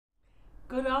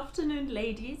Good afternoon,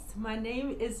 ladies. My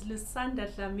name is Lusanda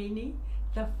Dlamini,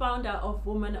 the founder of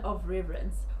Women of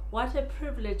Reverence. What a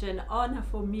privilege and honor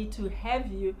for me to have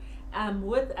you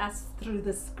with us through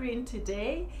the screen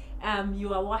today.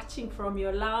 You are watching from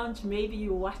your lounge, maybe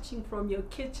you're watching from your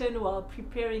kitchen while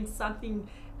preparing something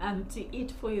to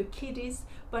eat for your kiddies.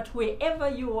 But wherever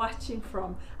you're watching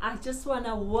from, I just want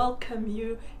to welcome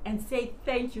you and say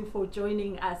thank you for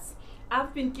joining us.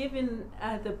 I've been given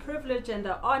the privilege and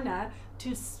the honor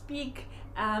to speak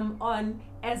on,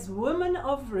 as women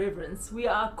of reverence, we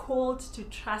are called to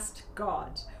trust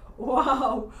God.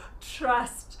 Wow,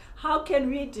 trust. How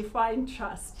can we define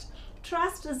trust?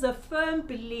 Trust is a firm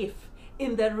belief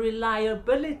in the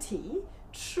reliability,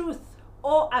 truth,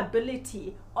 or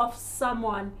ability of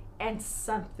someone and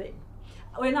something.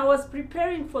 When I was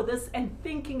preparing for this and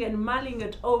thinking and mulling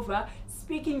it over,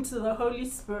 speaking to the Holy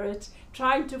Spirit,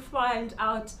 trying to find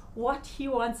out what He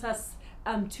wants us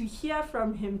to hear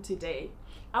from Him today,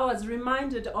 I was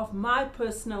reminded of my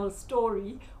personal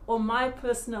story or my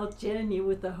personal journey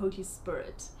with the Holy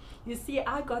Spirit. You see,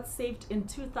 I got saved in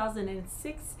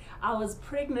 2006. I was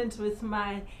pregnant with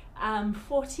my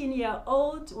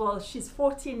 14-year-old. Well, she's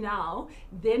 14 now.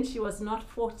 Then she was not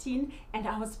 14. And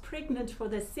I was pregnant for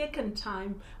the second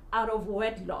time out of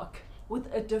wedlock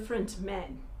with a different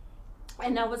man.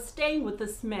 And I was staying with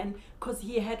this man because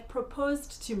he had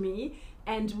proposed to me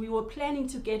and we were planning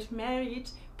to get married,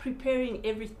 preparing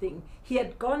everything. He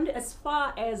had gone as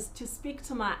far as to speak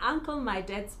to my uncle, my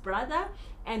dad's brother,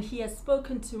 and he has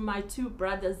spoken to my two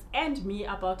brothers and me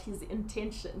about his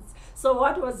intentions. So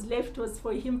what was left was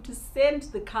for him to send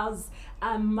the cows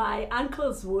my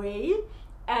uncle's way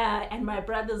and my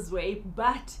brother's way,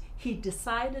 but he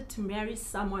decided to marry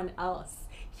someone else.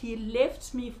 He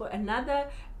left me for another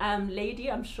lady.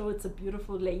 I'm sure it's a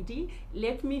beautiful lady.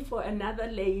 Left me for another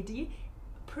lady,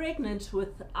 pregnant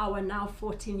with our now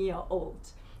 14-year-old.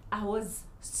 I was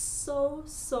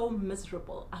so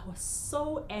miserable. I was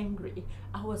so angry.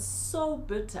 I was so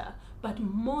bitter. But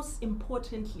most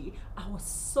importantly, I was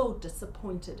so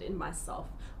disappointed in myself.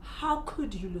 How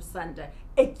could you, Lusanda,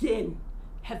 again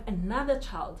have another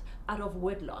child out of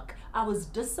wedlock? I was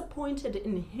disappointed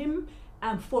in him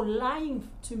for lying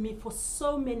to me for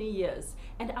so many years.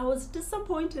 And I was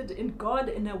disappointed in God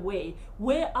in a way.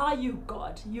 Where are you,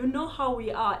 God? You know how we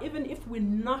are. Even if we're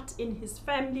not in His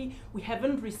family, we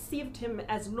haven't received Him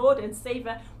as Lord and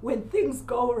Savior, when things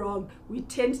go wrong, we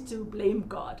tend to blame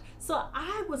God. So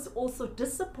I was also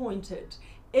disappointed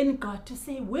in God to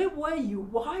say, where were you?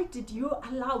 Why did you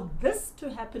allow this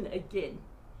to happen again?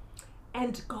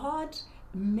 And God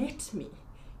met me,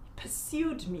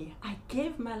 pursued me. I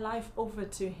gave my life over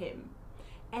to Him.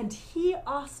 And He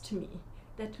asked me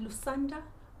that, Lusanda,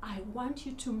 I want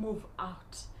you to move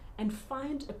out and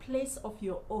find a place of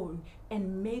your own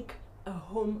and make a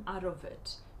home out of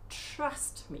it.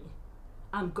 Trust me,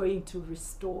 I'm going to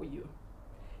restore you.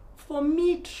 For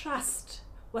me, trust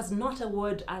was not a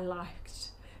word I liked.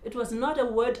 It was not a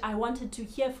word I wanted to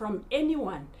hear from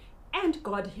anyone and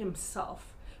God Himself.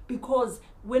 Because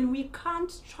when we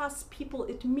can't trust people,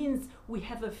 it means we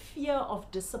have a fear of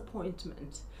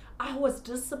disappointment. I was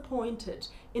disappointed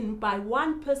by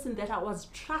one person that I was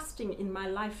trusting in my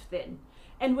life then.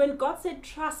 And when God said,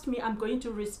 trust me, I'm going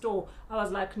to restore, I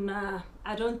was like, nah,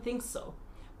 I don't think so.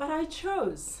 But I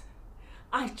chose.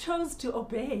 I chose to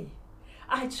obey.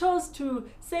 I chose to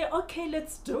say, okay,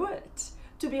 let's do it.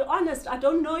 To be honest, I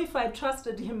don't know if I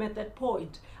trusted Him at that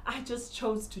point. I just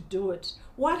chose to do it.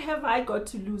 What have I got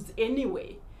to lose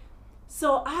anyway?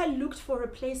 So I looked for a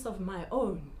place of my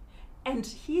own. And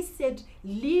He said,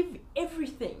 leave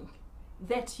everything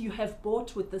that you have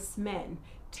bought with this man.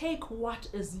 Take what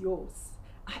is yours.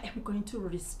 I am going to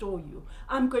restore you.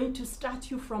 I'm going to start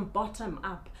you from bottom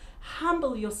up.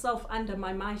 Humble yourself under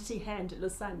my mighty hand,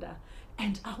 Lusanda,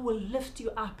 and I will lift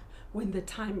you up when the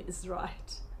time is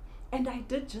right. And I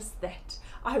did just that.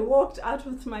 I walked out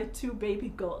with my two baby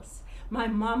girls. My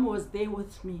mom was there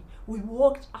with me. We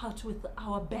walked out with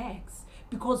our bags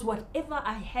because whatever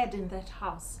I had in that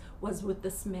house was with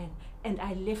this man, and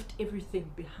I left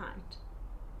everything behind.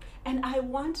 And I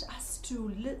want us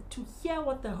to hear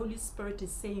what the Holy Spirit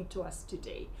is saying to us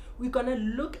today. We're going to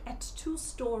look at two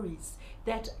stories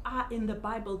that are in the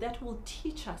Bible that will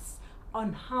teach us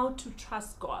on how to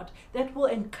trust God, that will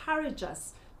encourage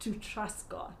us to trust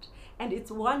God. And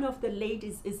it's one of the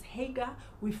ladies is Hagar.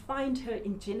 We find her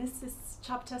in Genesis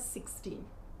chapter 16.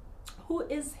 Who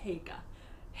is Hagar?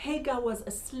 Hagar was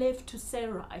a slave to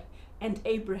Sarai and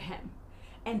Abraham.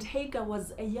 And Hagar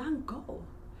was a young girl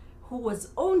who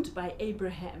was owned by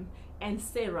Abraham and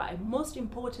Sarai, most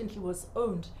importantly, was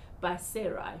owned by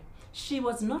Sarai. She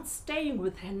was not staying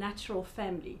with her natural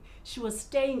family. She was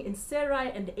staying in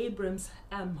Sarai and Abram's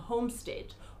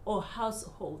homestead or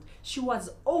household. She was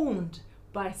owned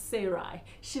by Sarai.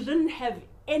 She didn't have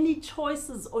any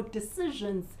choices or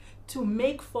decisions to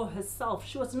make for herself.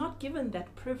 She was not given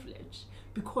that privilege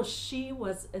because she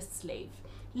was a slave.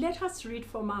 Let us read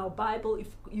from our Bible. If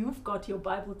you've got your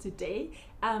Bible today,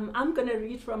 I'm going to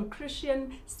read from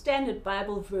Christian Standard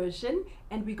Bible Version,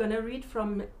 and we're going to read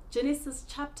from Genesis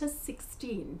chapter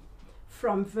 16,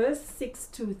 from verse 6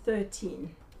 to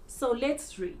 13. So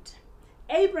let's read.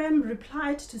 Abram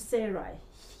replied to Sarai,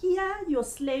 "Here your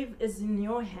slave is in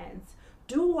your hands.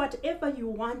 Do whatever you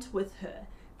want with her."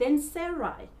 Then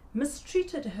Sarai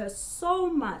mistreated her so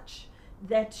much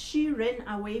that she ran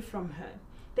away from her.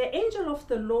 The angel of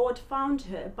the Lord found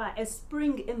her by a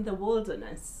spring in the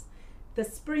wilderness, the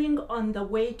spring on the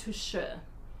way to Shur.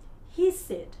 He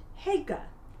said, "Hagar,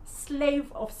 slave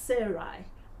of Sarai,"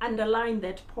 underline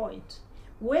that point,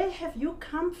 "where have you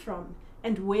come from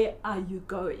and where are you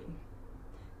going?"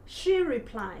 She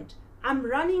replied, "I'm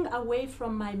running away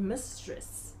from my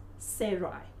mistress,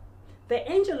 Sarai." The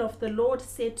angel of the Lord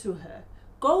said to her,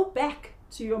 "Go back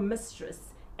to your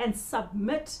mistress and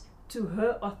submit to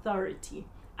her authority."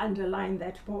 Underline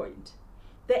that point.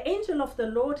 The angel of the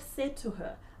Lord said to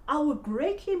her, "I will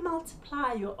greatly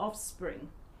multiply your offspring,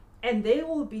 and they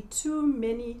will be too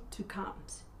many to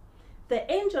count." The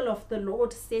angel of the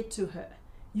Lord said to her,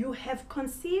 "You have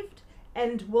conceived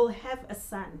and will have a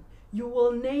son. You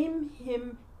will name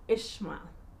him Ishmael.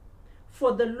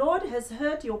 For the Lord has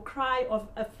heard your cry of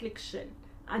affliction."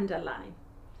 Underline.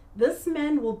 "This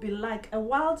man will be like a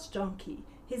wild donkey.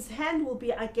 His hand will be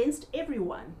against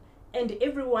everyone, and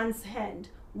everyone's hand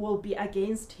will be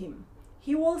against him.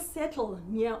 He will settle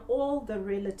near all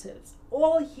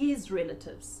his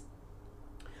relatives.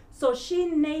 So she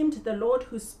named the Lord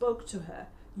who spoke to her,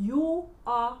 "You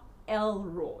are El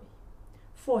Roi."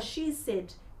 For she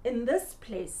said, "In this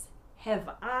place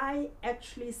have I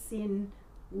actually seen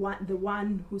the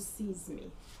one who sees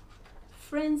me."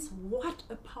 Friends, what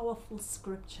a powerful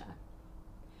scripture.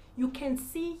 You can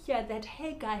see here that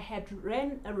Hagar had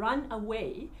run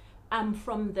away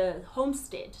from the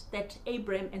homestead that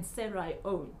Abram and Sarai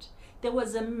owned. There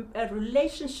was a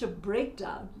relationship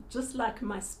breakdown, just like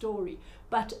my story.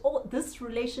 But this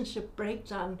relationship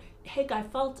breakdown, Hagar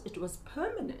felt it was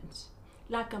permanent,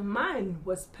 like a mine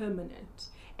was permanent.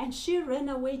 And she ran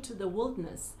away to the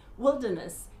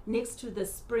wilderness next to the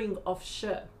spring of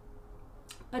Shur.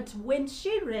 But when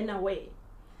she ran away,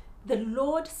 the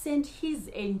Lord sent his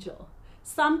angel.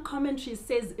 Some commentary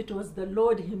says it was the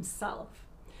Lord himself.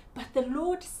 But the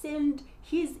Lord sent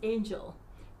his angel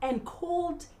and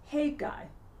called Hagar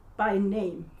by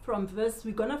name.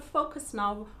 We're going to focus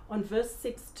now on verse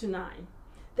 6 to 9.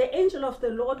 The angel of the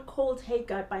Lord called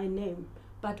Hagar by name,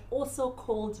 but also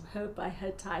called her by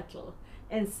her title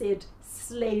and said,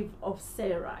 "Slave of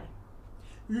Sarai."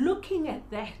 Looking at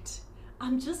that,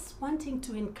 I'm just wanting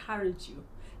to encourage you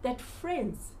that,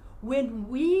 friends, when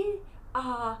we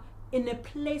are in a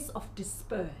place of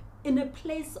despair, in a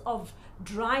place of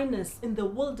dryness in the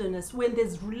wilderness, when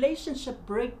there's relationship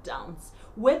breakdowns,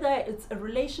 whether it's a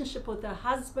relationship with a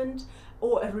husband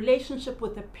or a relationship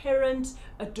with a parent,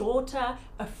 a daughter,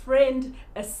 a friend,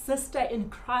 a sister in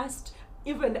Christ,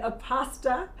 even a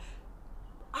pastor,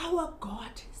 our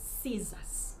God sees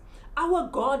us. Our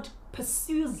God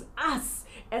pursues us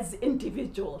as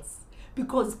individuals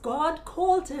because God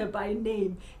called her by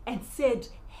name and said,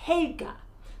 "Hagar."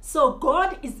 So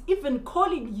God is even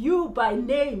calling you by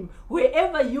name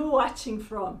wherever you're watching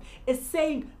from. Is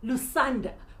saying,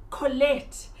 "Lusanda,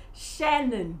 Colette,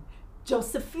 Shannon,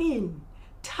 Josephine,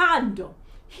 Tando."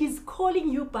 He's calling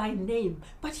you by name,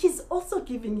 but he's also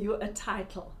giving you a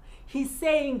title. He's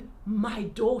saying, "My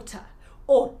daughter,"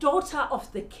 or "daughter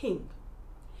of the king."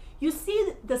 You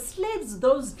see, the slaves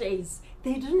those days,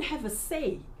 they didn't have a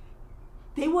say.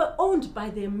 They were owned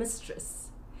by their mistress.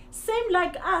 Same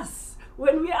like us.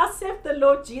 When we accept the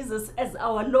Lord Jesus as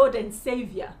our Lord and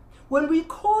Savior, when we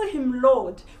call him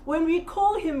Lord, when we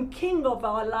call him King of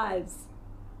our lives,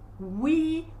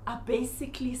 we are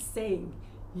basically saying,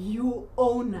 "You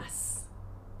own us.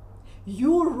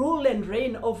 You rule and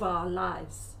reign over our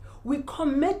lives." We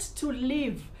commit to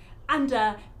live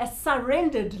under a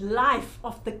surrendered life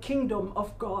of the kingdom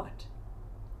of God.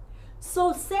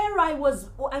 So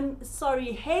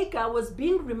Hagar was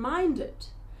being reminded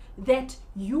that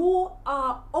you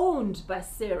are owned by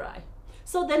Sarai.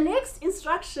 So the next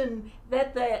instruction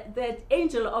that the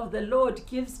angel of the Lord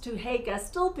gives to Hagar,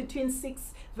 still between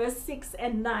verse 6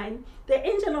 and 9, the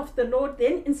angel of the Lord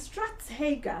then instructs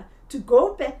Hagar to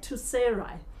go back to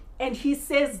Sarai. And he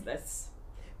says this,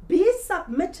 be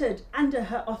submitted under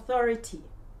her authority.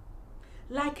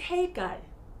 Like Hagar,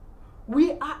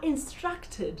 we are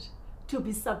instructed to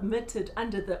be submitted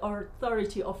under the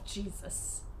authority of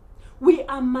Jesus. We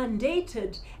are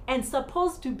mandated and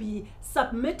supposed to be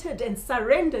submitted and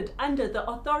surrendered under the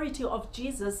authority of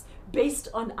Jesus based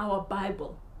on our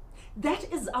Bible.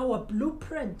 That is our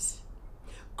blueprint.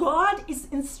 God is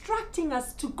instructing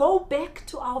us to go back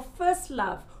to our first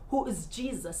love, who is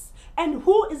Jesus. And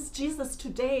who is Jesus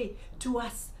today to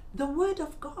us? The Word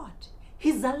of God.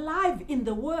 He's alive in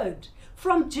the Word.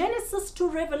 From Genesis to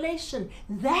Revelation,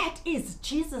 that is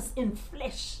Jesus in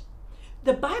flesh.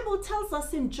 The Bible tells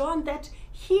us in John that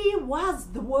he was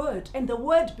the Word and the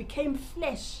Word became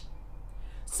flesh.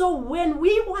 So when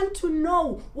we want to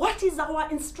know what is our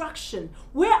instruction,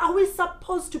 where are we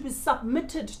supposed to be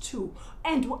submitted to,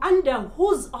 and under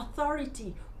whose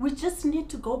authority, we just need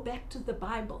to go back to the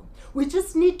Bible. We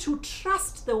just need to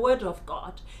trust the Word of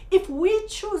God. If we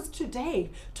choose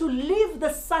today to live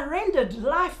the surrendered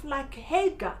life like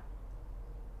Hagar,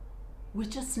 we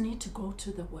just need to go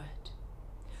to the Word.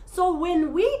 So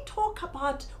when we talk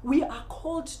about we are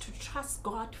called to trust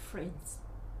God, friends,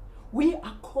 we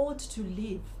are called to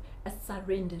live a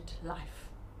surrendered life.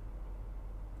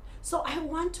 So I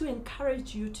want to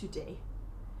encourage you today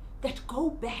that go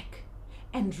back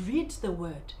and read the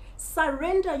Word.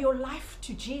 Surrender your life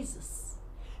to Jesus.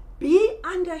 Be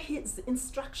under His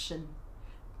instruction.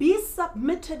 Be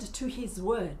submitted to His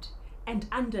Word and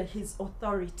under His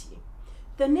authority.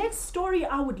 The next story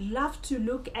I would love to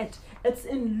look at, it's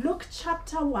in Luke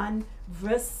chapter 1,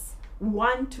 verse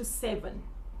 1 to 7.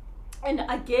 And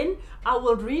again, I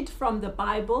will read from the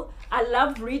Bible. I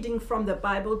love reading from the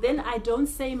Bible. Then I don't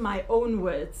say my own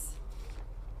words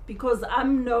because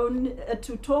I'm known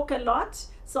to talk a lot.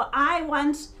 So I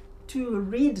want to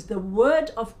read the Word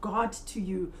of God to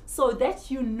you so that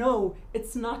you know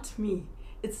it's not me.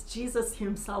 It's Jesus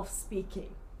Himself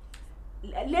speaking.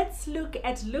 Let's look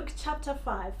at Luke chapter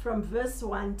 5 from verse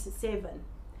 1 to 7.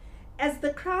 As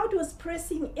the crowd was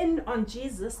pressing in on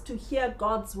Jesus to hear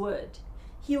God's word,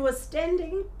 He was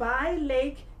standing by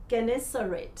Lake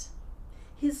Gennesaret.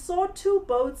 He saw two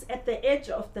boats at the edge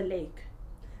of the lake.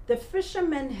 The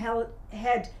fishermen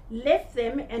had left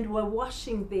them and were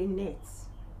washing their nets.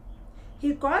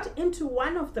 He got into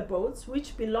one of the boats,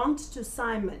 which belonged to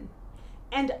Simon,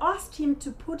 and asked him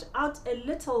to put out a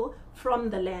little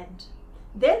from the land.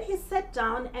 Then he sat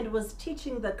down and was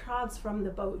teaching the crowds from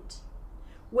the boat.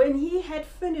 When he had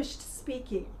finished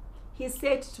speaking, he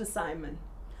said to Simon,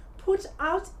 "Put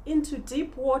out into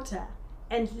deep water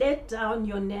and let down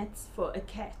your nets for a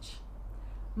catch."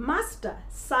 "Master,"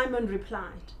 Simon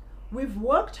replied, "we've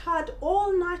worked hard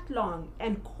all night long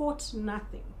and caught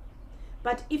nothing.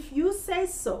 But if you say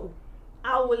so,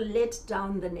 I will let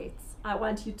down the nets." I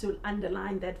want you to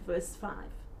underline that verse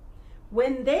 5.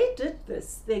 When they did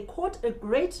this, they caught a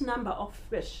great number of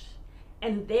fish,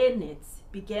 and their nets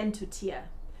began to tear.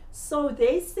 So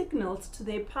they signaled to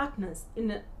their partners in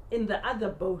the other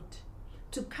boat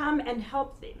to come and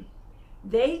help them.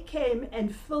 They came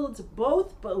and filled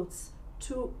both boats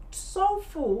so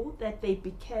full that they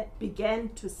began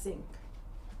to sink.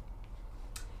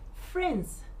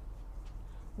 Friends,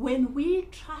 when we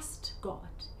trust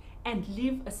God and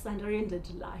live a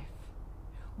surrendered life,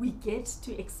 we get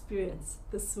to experience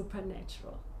the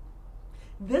supernatural.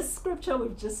 This scripture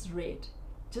we've just read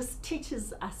just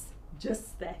teaches us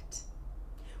just that.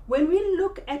 When we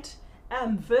look at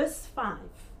verse 5,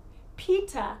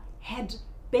 Peter had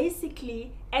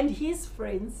basically, and his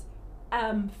friends,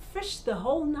 fished the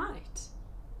whole night.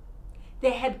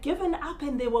 They had given up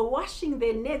and they were washing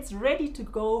their nets ready to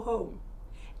go home.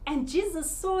 And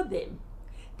Jesus saw them.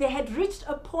 They had reached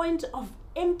a point of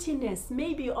emptiness,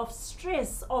 maybe of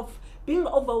stress, of being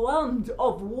overwhelmed,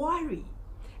 of worry.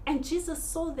 And Jesus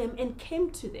saw them and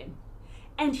came to them.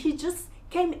 And he just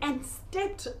came and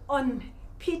stepped on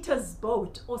Peter's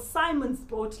boat, or Simon's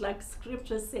boat, like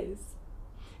scripture says.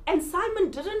 And Simon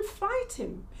didn't fight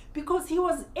him because he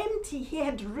was empty. He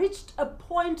had reached a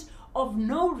point of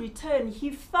no return. He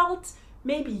felt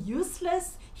maybe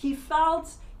useless. He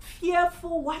felt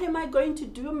fearful. What am I going to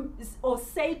do or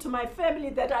say to my family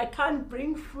that I can't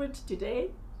bring fruit today?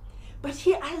 But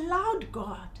he allowed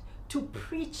God to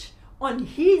preach on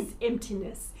his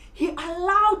emptiness. He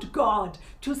allowed God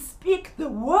to speak the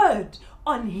word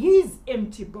on his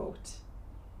empty boat.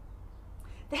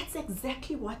 That's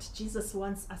exactly what Jesus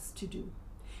wants us to do.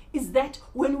 is that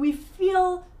when we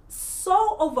feel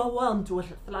so overwhelmed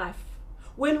with life,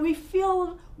 when we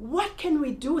feel, what can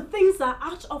we do? Things are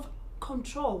out of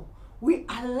control. We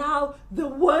allow the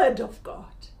Word of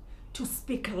God to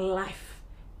speak life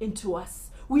into us.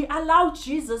 We allow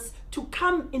Jesus to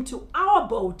come into our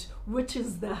boat, which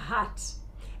is the heart,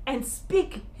 and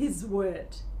speak His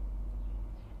word.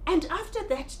 And after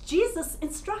that, Jesus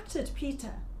instructed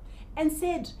Peter and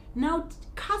said, now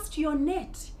cast your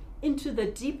net into the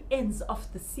deep ends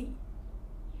of the sea.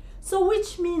 So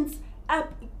which means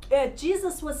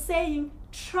Jesus was saying,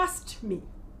 trust me.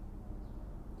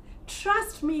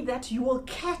 Trust me that you will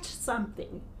catch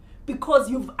something, because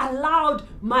you've allowed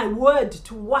my word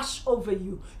to wash over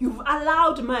you. You've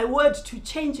allowed my word to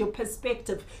change your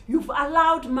perspective. You've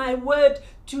allowed my word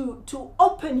to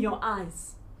open your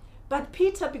eyes. But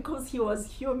Peter, because he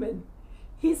was human,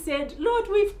 he said, Lord,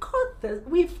 we've caught this.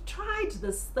 We've tried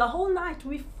this the whole night.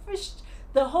 We've fished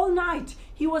the whole night.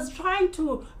 He was trying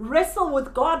to wrestle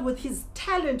with God, with his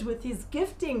talent, with his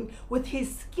gifting, with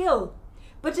his skill.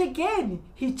 But again,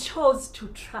 he chose to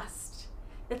trust.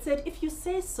 It said, if you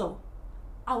say so,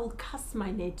 I will cast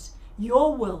my net,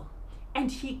 your will.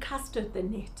 And he casted the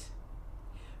net.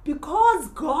 Because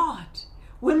God,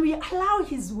 when we allow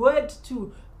his word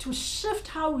to shift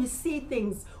how we see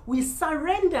things, we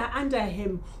surrender under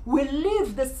him, we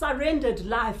live the surrendered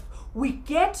life, we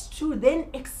get to then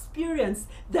experience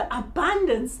the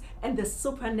abundance and the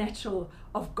supernatural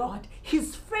of God,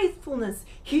 his faithfulness,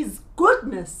 his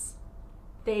goodness.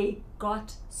 They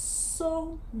got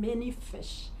so many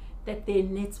fish that their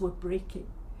nets were breaking.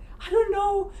 I don't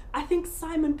know, I think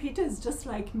Simon Peter is just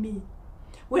like me.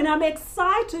 When I'm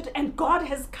excited and God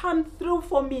has come through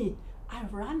for me, I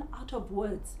run out of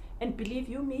words. And believe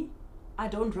you me, I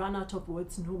don't run out of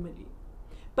words normally.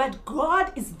 But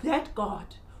God is that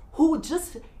God who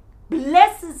just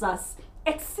blesses us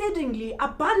exceedingly,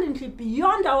 abundantly,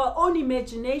 beyond our own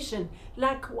imagination,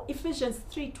 like Ephesians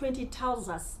 3:20 tells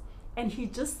us. And he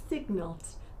just signaled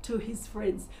to his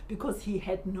friends because he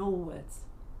had no words.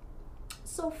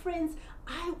 So friends,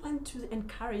 I want to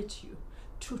encourage you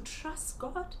to trust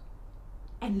God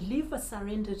and live a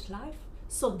surrendered life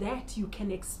so that you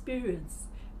can experience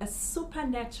a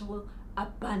supernatural,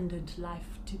 abundant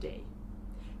life today.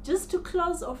 Just to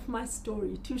close off my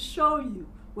story, to show you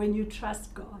when you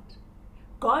trust God.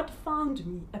 God found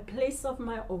me a place of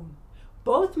my own.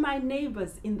 Both my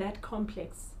neighbors in that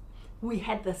complex, we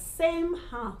had the same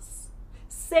house,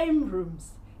 same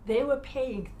rooms. They were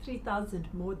paying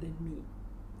 $3,000 more than me.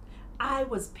 I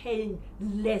was paying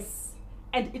less,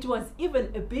 and it was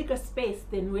even a bigger space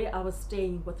than where I was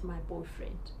staying with my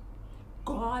boyfriend.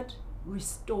 God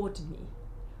restored me.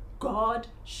 God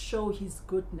showed his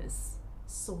goodness.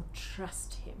 So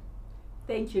trust him.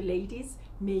 Thank you, ladies.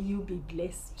 May you be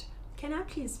blessed. Can I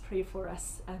please pray for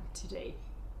us today?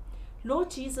 Lord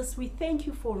Jesus, we thank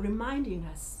you for reminding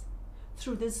us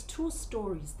through these two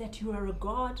stories that you are a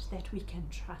God that we can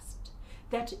trust.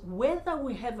 That whether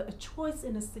we have a choice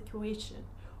in a situation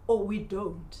or we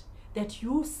don't, that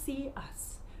you see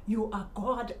us. You are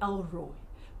God El Roi.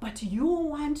 But you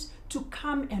want to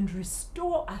come and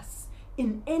restore us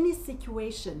in any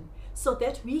situation so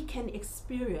that we can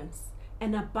experience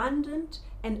an abundant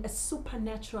and a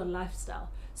supernatural lifestyle.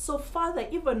 So Father,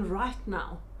 even right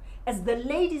now, as the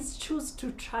ladies choose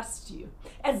to trust you,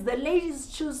 as the ladies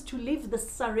choose to live the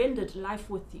surrendered life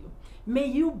with you, may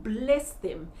you bless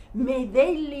them. May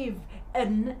they live a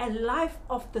life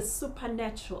of the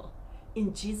supernatural.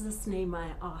 In Jesus' name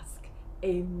I ask.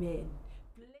 Amen.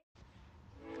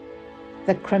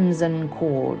 The crimson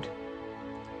cord.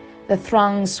 The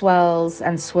throng swells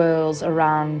and swirls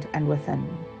around and within,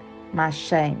 my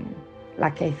shame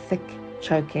like a thick,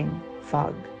 choking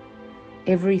fog.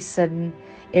 Every sin,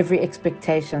 every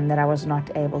expectation that I was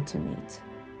not able to meet.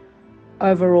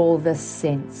 Overall, this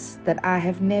sense that I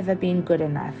have never been good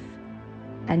enough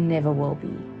and never will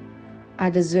be. I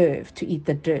deserve to eat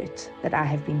the dirt that I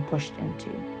have been pushed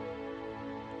into.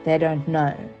 They don't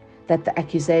know that the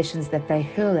accusations that they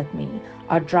hurl at me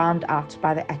are drowned out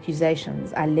by the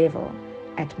accusations I level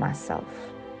at myself.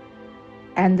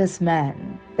 And this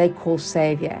man they call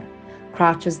Savior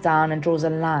crouches down and draws a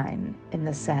line in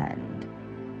the sand.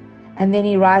 And then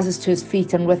he rises to his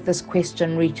feet and with this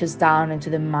question reaches down into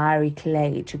the miry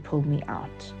clay to pull me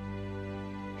out.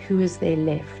 Who is there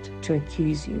left to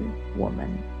accuse you,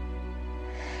 woman?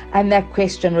 And that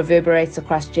question reverberates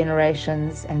across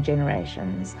generations and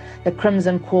generations. The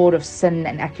crimson cord of sin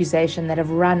and accusation that have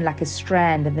run like a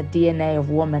strand in the DNA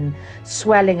of woman,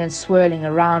 swelling and swirling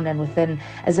around and within,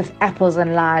 as if apples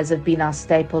and lies have been our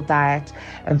staple diet.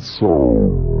 And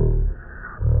so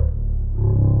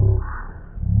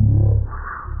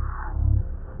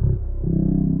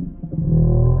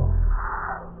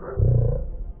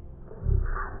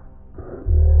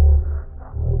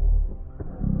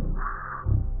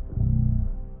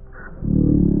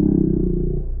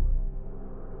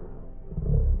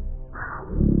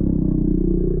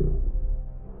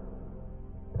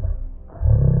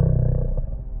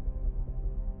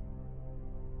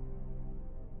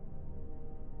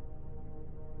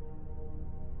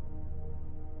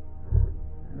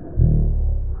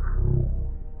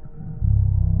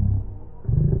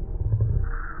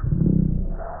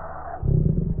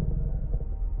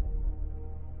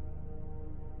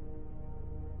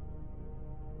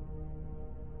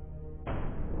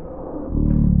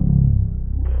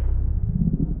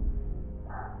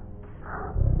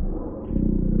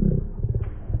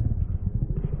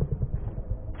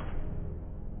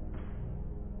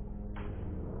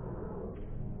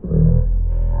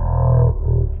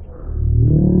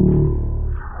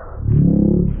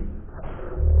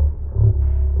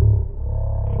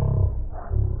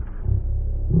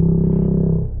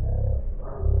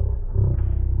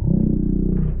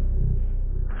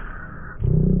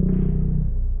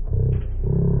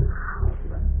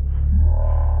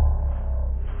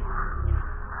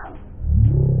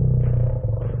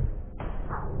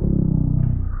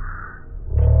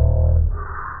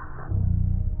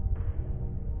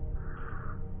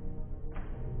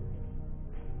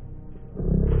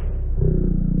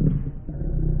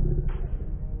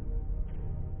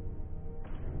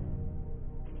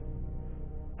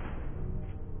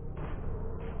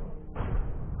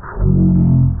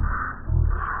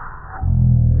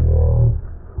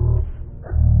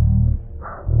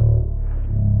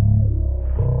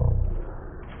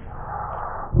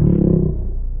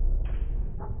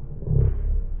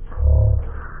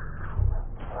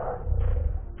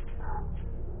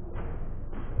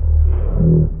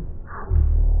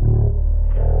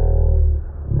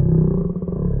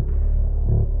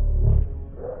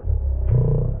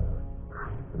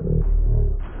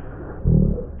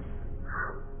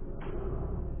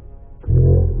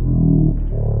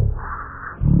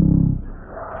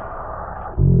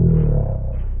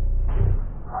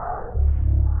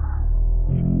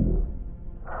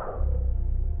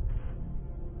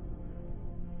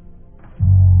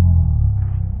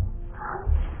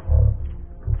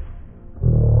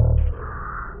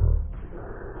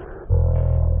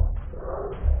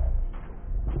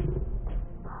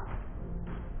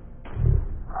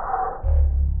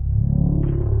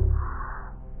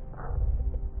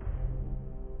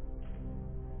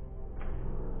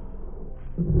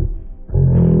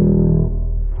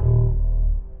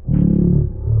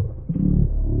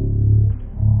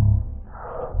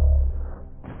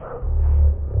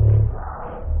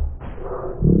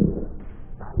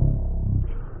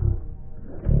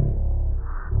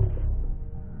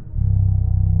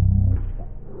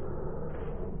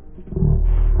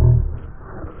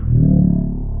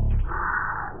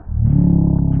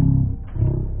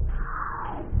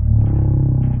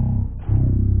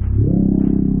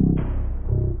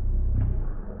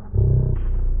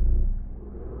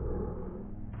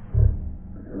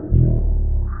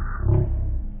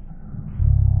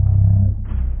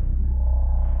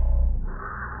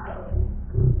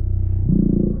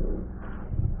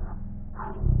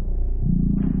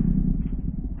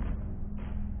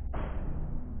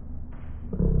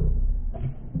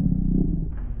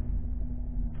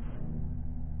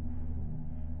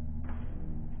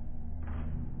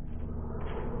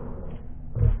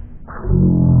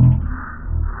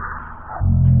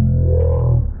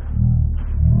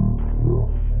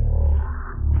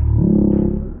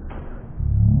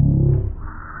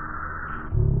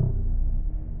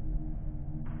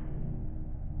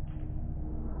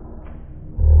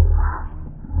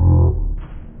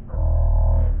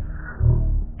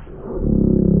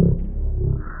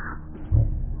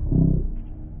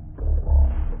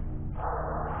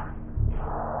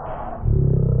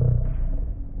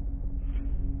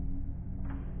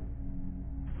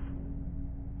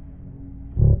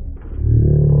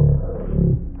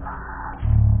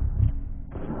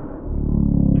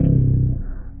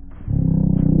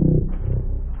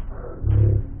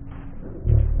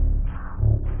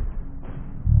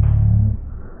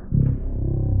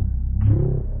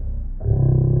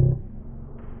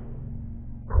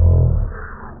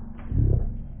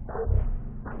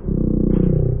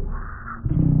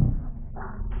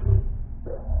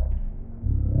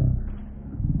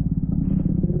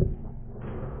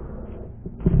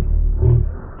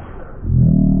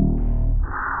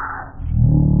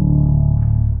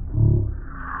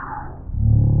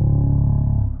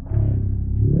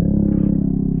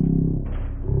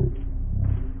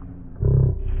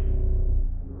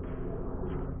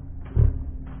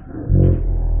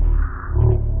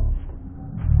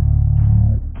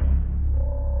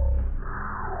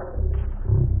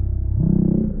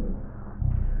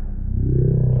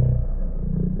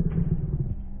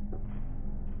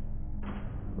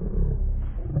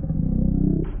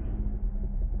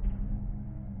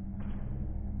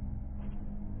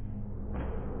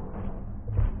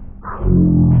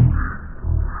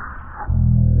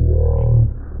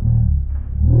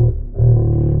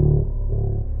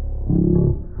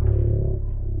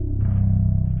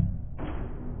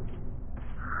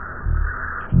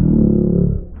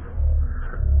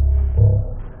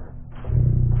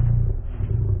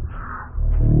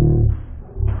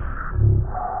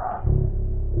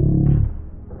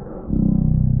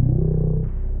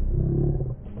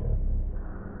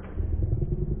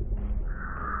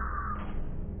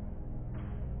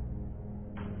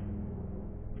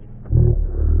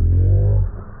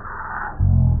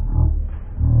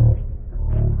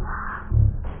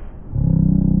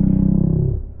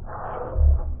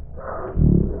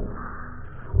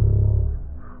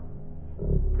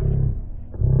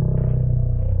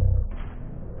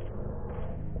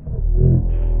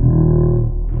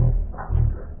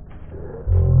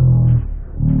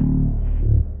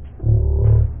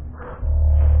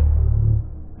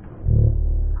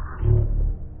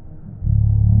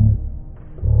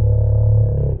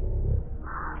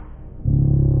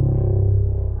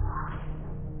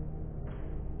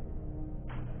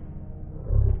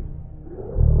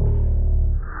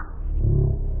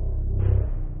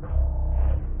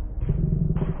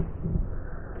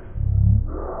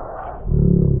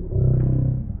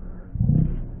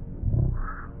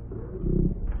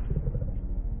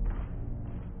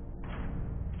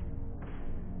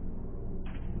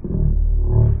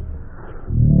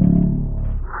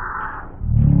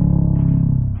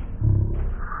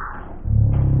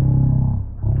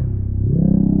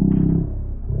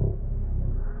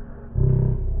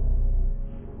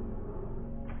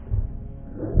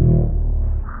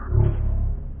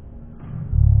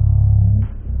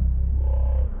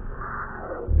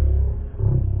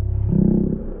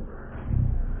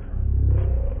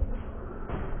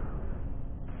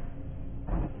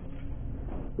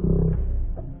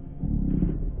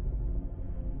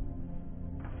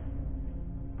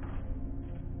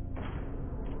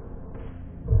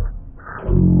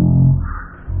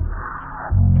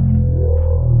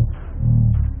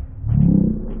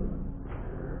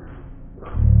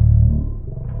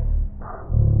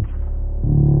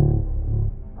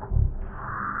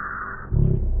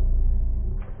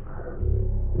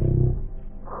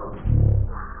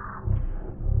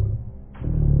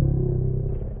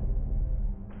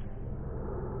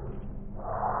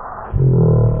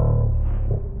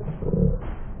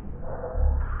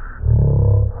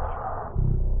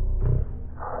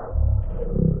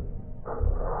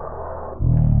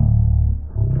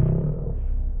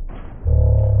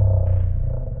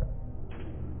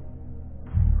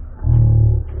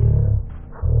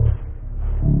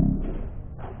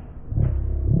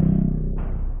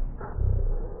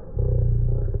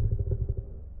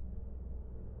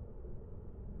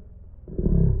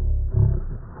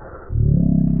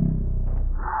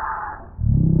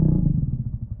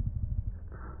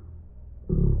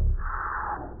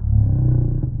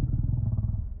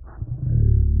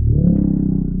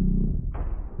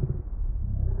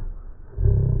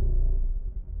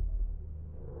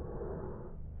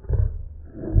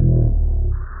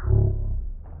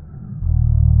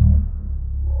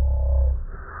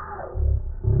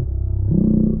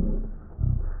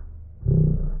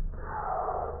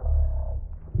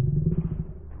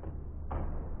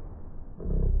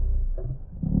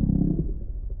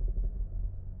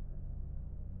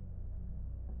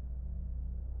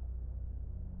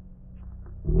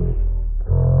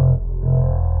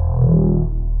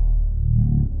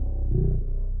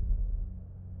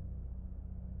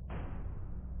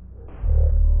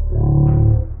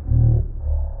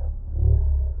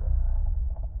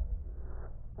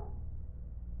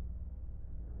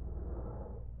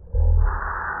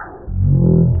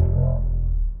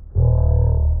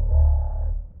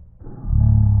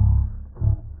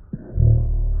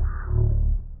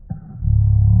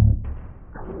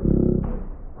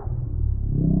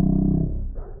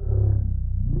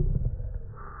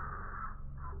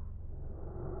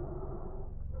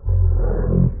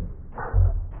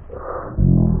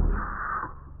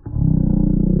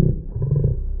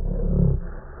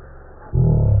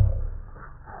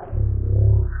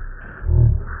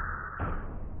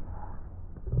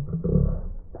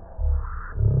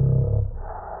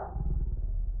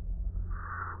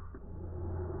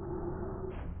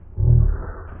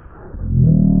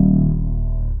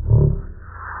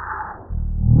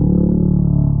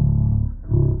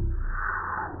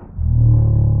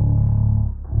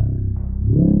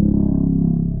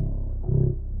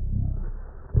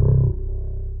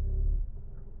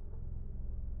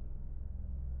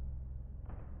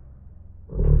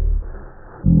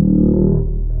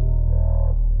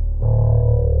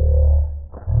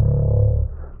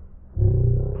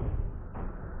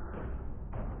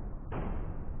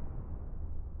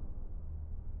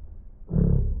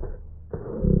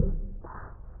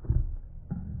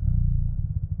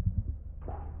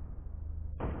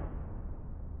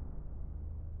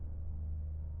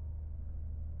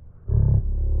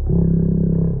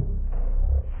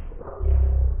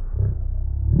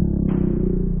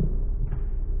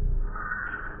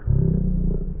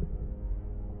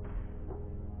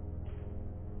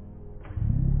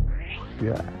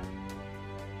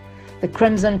The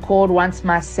crimson cord, once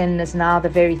my sin, is now the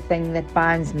very thing that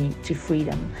binds me to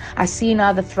freedom. I see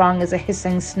now the throng as a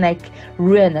hissing snake,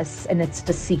 ruinous in its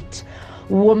deceit.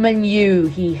 Woman, you,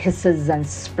 he hisses and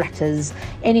splatters,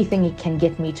 anything he can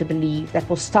get me to believe that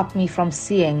will stop me from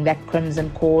seeing that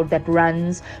crimson cord that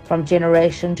runs from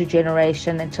generation to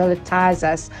generation until it ties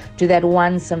us to that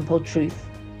one simple truth.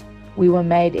 We were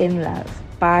made in love,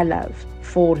 by love,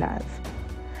 for love.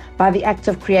 By the act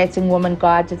of creating woman,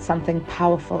 God did something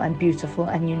powerful and beautiful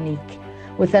and unique.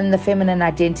 Within the feminine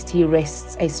identity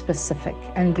rests a specific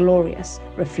and glorious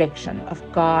reflection of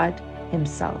God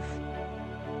himself.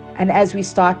 And as we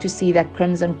start to see that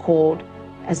crimson cord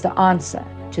as the answer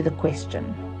to the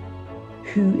question,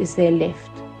 who is there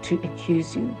left to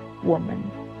accuse you, woman?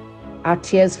 Our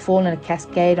tears fall in a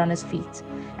cascade on his feet,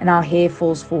 and our hair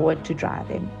falls forward to dry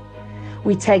them.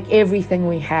 We take everything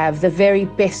we have, the very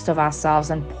best of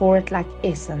ourselves, and pour it like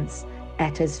essence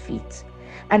at his feet.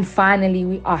 And finally,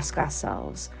 we ask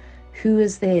ourselves, who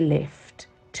is there left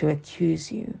to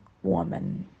accuse you,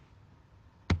 woman?